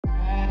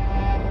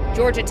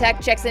Georgia Tech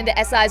checks into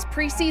SI's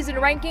preseason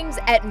rankings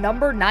at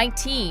number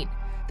 19.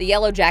 The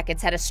Yellow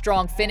Jackets had a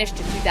strong finish to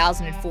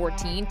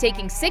 2014,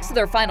 taking 6 of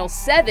their final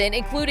 7,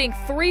 including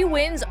 3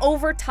 wins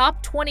over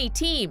top 20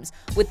 teams,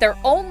 with their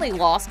only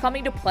loss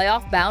coming to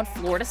playoff-bound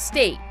Florida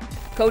State.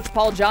 Coach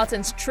Paul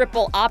Johnson's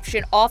triple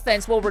option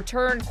offense will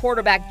return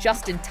quarterback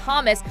Justin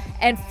Thomas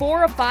and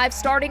 4 of 5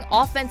 starting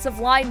offensive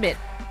linemen.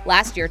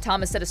 Last year,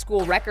 Thomas set a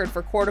school record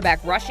for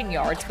quarterback rushing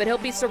yards, but he'll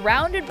be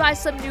surrounded by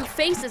some new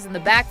faces in the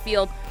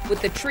backfield with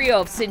the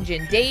trio of St.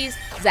 Days,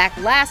 Zach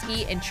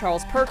Lasky, and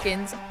Charles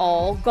Perkins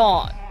all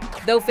gone.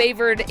 Though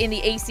favored in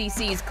the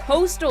ACC's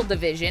Coastal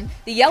Division,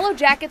 the Yellow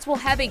Jackets will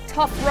have a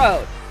tough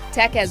road.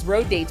 Tech has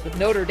road dates with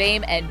Notre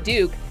Dame and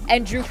Duke,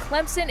 and drew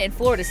Clemson and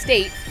Florida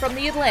State from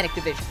the Atlantic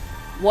Division.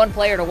 One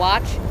player to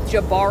watch,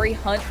 Jabari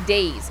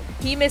Hunt-Days.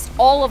 He missed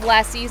all of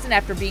last season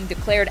after being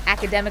declared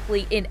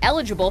academically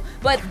ineligible,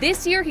 but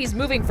this year he's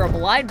moving from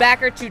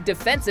linebacker to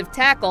defensive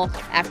tackle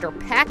after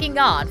packing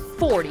on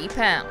 40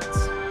 pounds.